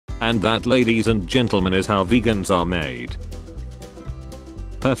And that, ladies and gentlemen, is how vegans are made.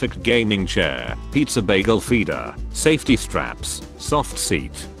 Perfect gaming chair, pizza bagel feeder, safety straps, soft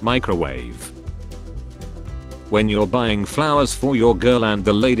seat, microwave. When you're buying flowers for your girl and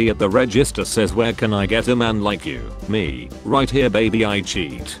the lady at the register says, "Where can I get a man like you?" Me, right here baby, I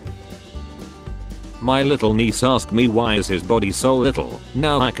cheat. My little niece asked me why is his body so little,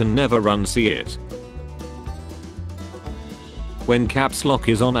 now I can never unsee it. When caps lock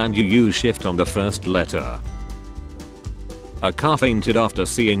is on and you use shift on the first letter. A car fainted after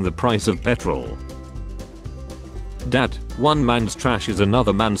seeing the price of petrol. Dad, one man's trash is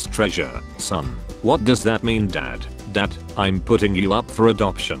another man's treasure, son. What does that mean, Dad? Dad, I'm putting you up for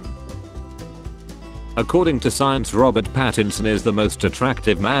adoption. According to science, Robert Pattinson is the most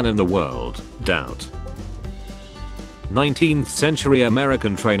attractive man in the world. Doubt. 19th century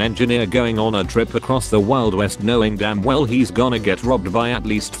American train engineer going on a trip across the Wild West knowing damn well he's gonna get robbed by at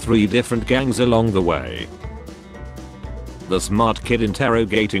least 3 different gangs along the way. The smart kid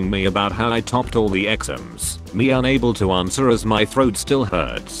interrogating me about how I topped all the exams, me unable to answer as my throat still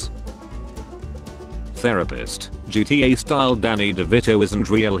hurts. Therapist, GTA style Danny DeVito isn't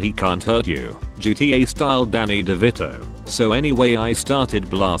real, he can't hurt you. GTA style Danny DeVito. So anyway, I started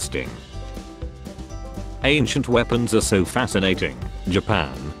blasting. Ancient weapons are so fascinating.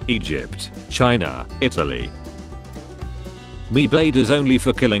 Japan, Egypt, China, Italy. Me blade is only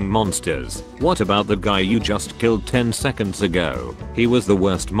for killing monsters. What about the guy you just killed 10 seconds ago? He was the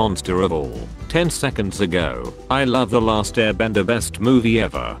worst monster of all. 10 seconds ago. I love The Last Airbender, best movie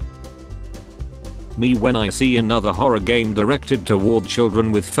ever. Me when I see another horror game directed toward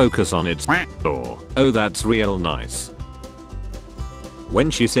children with focus on its door. Oh, that's real nice. When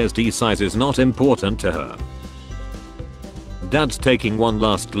she says D size is not important to her. Dad's taking one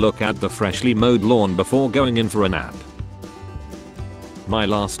last look at the freshly mowed lawn before going in for a nap. My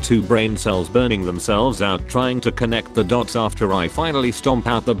last 2 brain cells burning themselves out trying to connect the dots after I finally stomp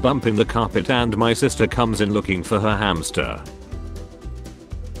out the bump in the carpet and my sister comes in looking for her hamster.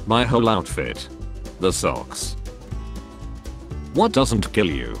 My whole outfit. The socks. What doesn't kill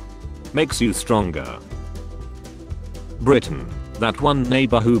you makes you stronger. Britain. That one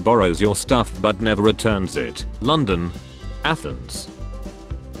neighbor who borrows your stuff but never returns it. London. Athens.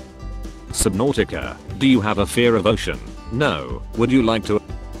 Subnautica. Do you have a fear of ocean? No. Would you like to?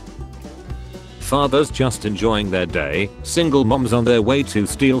 Fathers just enjoying their day. Single moms on their way to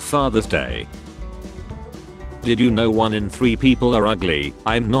steal Father's Day. Did you know 1 in 3 people are ugly?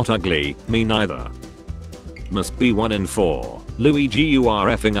 I'm not ugly. Me neither. Must be 1 in 4. Luigi, you are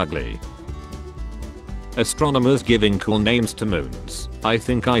effing ugly. Astronomers giving cool names to moons. I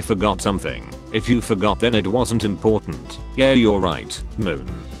think I forgot something. If you forgot, then it wasn't important. Yeah, you're right. Moon.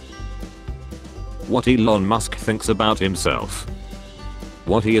 What Elon Musk thinks about himself.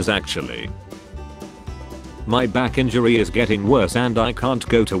 What he is actually. My back injury is getting worse and I can't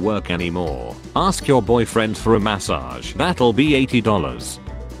go to work anymore. Ask your boyfriend for a massage. That'll be $80.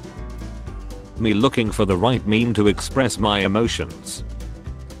 Me looking for the right meme to express my emotions.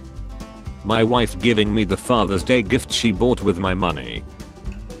 My wife giving me the Father's Day gift she bought with my money.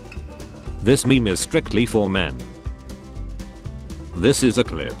 This meme is strictly for men. This is a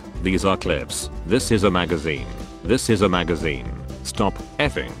clip. These are clips. This is a magazine. This is a magazine. Stop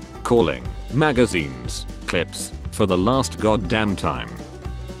effing calling magazines clips for the last goddamn time.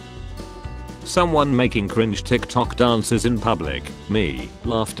 Someone making cringe TikTok dances in public. Me.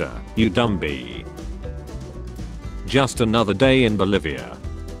 Laughter. You dumb bee. Just another day in Bolivia.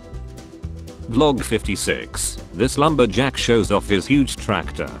 Vlog 56. This lumberjack shows off his huge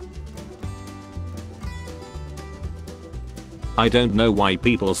tractor. I don't know why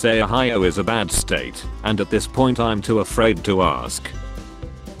people say Ohio is a bad state, and at this point I'm too afraid to ask.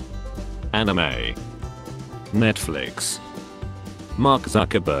 Anime. Netflix. Mark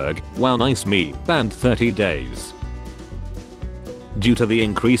Zuckerberg, wow nice me, banned 30 days. Due to the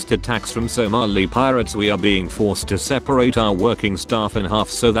increased attacks from Somali pirates, we are being forced to separate our working staff in half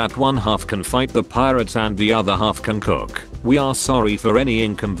so that one half can fight the pirates and the other half can cook. We are sorry for any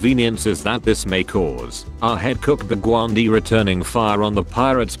inconveniences that this may cause. Our head cook Bagwandi returning fire on the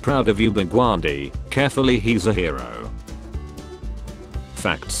pirates. Proud of you Bagwandi. Carefully, he's a hero.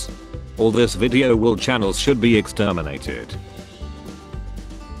 Facts. All this video will channels should be exterminated.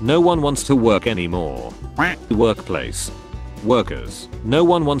 No one wants to work anymore. Workplace. Workers. No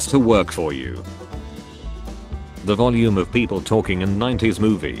one wants to work for you. The volume of people talking in 90s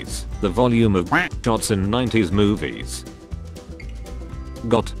movies. The volume of shots in 90s movies.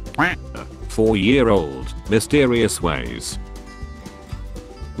 Got 4-year-old mysterious ways.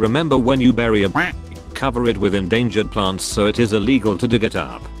 Remember when you bury a cover it with endangered plants so it is illegal to dig it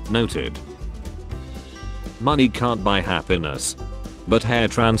up. Noted. Money can't buy happiness. But hair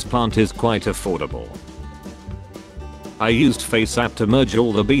transplant is quite affordable. I used FaceApp to merge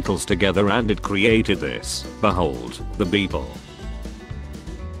all the Beatles together and it created this. Behold, the Beatle.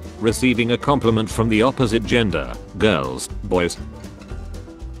 Receiving a compliment from the opposite gender, girls, boys.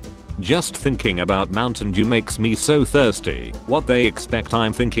 Just thinking about Mountain Dew makes me so thirsty. What they expect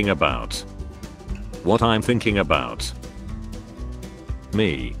I'm thinking about. What I'm thinking about.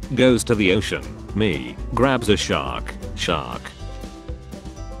 Me, goes to the ocean. Me, grabs a shark. Shark.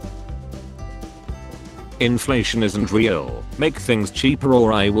 Inflation isn't real. Make things cheaper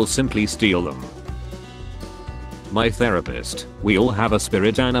or I will simply steal them. My therapist, we all have a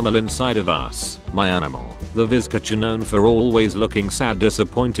spirit animal inside of us. My animal, the Vizcacha known for always looking sad,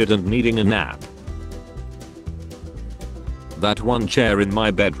 disappointed and needing a nap. That one chair in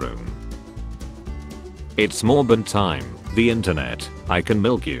my bedroom. It's Morbid time, the internet, I can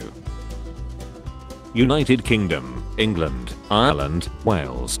milk you. United Kingdom, England, Ireland,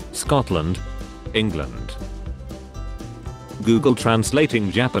 Wales, Scotland, England. Google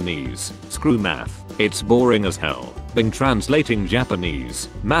translating Japanese, screw math. It's boring as hell. Bing translating Japanese.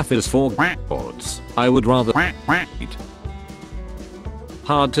 Math is for boards. I would rather eat.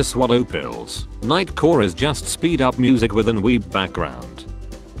 Hard to swallow pills. Nightcore is just speed up music with an weeb background.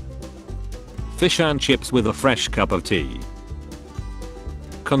 Fish and chips with a fresh cup of tea.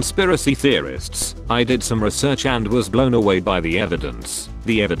 Conspiracy theorists. I did some research and was blown away by the evidence.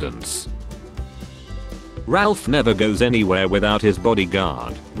 The evidence. Ralph never goes anywhere without his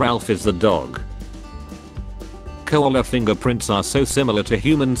bodyguard. Ralph is the dog. Koala fingerprints are so similar to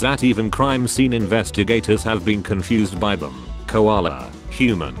humans that even crime scene investigators have been confused by them. Koala,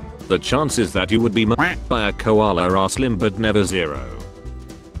 human. The chances that you would be murdered by a koala are slim but never zero.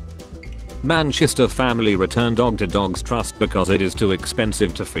 Manchester family return dog to Dogs Trust because it is too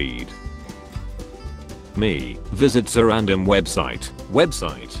expensive to feed. Me, visits a random website.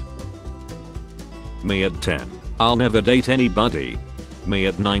 Me at 10. I'll never date anybody. Me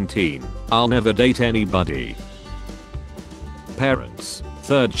at 19. I'll never date anybody. Parents.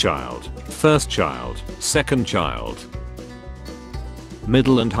 Third child. First child. Second child.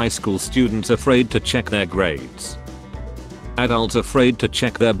 Middle and high school students afraid to check their grades. Adults afraid to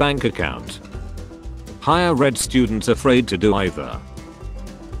check their bank account. Higher ed students afraid to do either.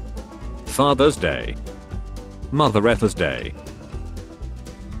 Father's Day. Mother Effer's Day.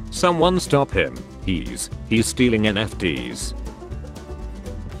 Someone stop him. He's stealing NFTs.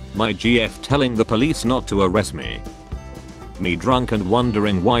 My GF telling the police not to arrest me. Me drunk and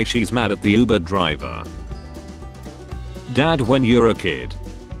wondering why she's mad at the Uber driver. Dad when you're a kid.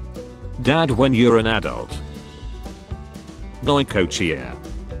 Dad when you're an adult. Noikochia.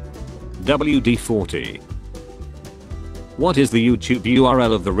 WD-40. What is the YouTube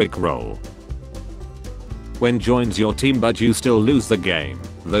URL of the Rickroll? When joins your team but you still lose the game.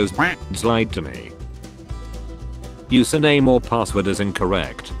 Those lied to me. Username or password is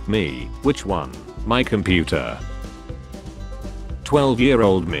incorrect. Me. Which one? My computer.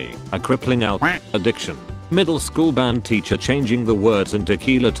 12-year-old me. A crippling addiction. Middle school band teacher changing the words in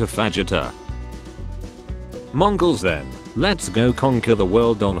tequila to fajita. Mongols then. Let's go conquer the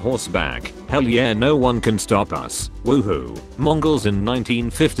world on horseback. Hell yeah, no one can stop us. Woohoo. Mongols in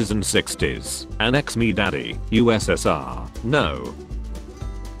 1950s and 60s. Annex me daddy. USSR. No.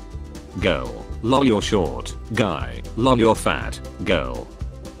 Girl. Lol you're short. Guy. Lol you're fat. Girl.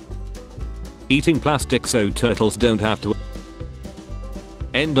 Eating plastic so turtles don't have to.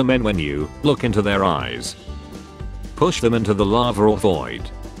 Endermen when you look into their eyes. Push them into the lava or void.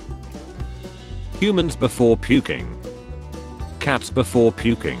 Humans before puking. Cats before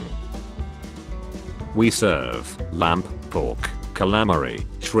puking. We serve lamb, pork, calamari,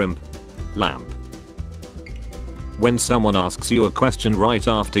 shrimp, lamb. When someone asks you a question right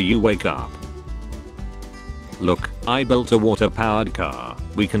after you wake up. Look, I built a water-powered car.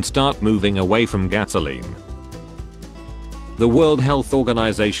 We can start moving away from gasoline. The World Health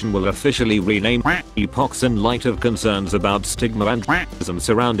Organization will officially rename epochs in light of concerns about stigma and racism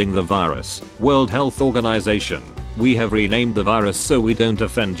surrounding the virus. World Health Organization. We have renamed the virus so we don't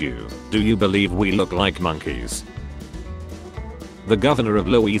offend you. Do you believe we look like monkeys? The governor of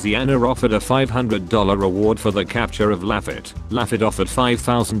Louisiana offered a $500 reward for the capture of Lafayette. Lafayette offered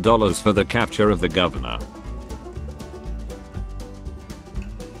 $5,000 for the capture of the governor.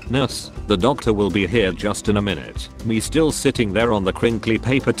 Nurse, the doctor will be here just in a minute. Me still sitting there on the crinkly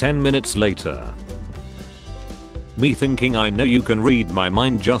paper 10 minutes later. Me thinking I know you can read my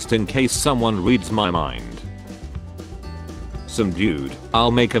mind just in case someone reads my mind. Some dude, I'll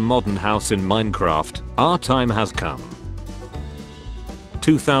make a modern house in Minecraft, our time has come.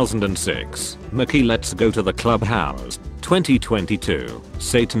 2006, Mickey, let's go to the clubhouse. 2022,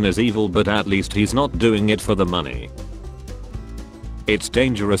 Satan is evil but at least he's not doing it for the money. It's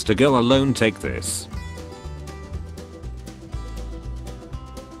dangerous to go alone, take this.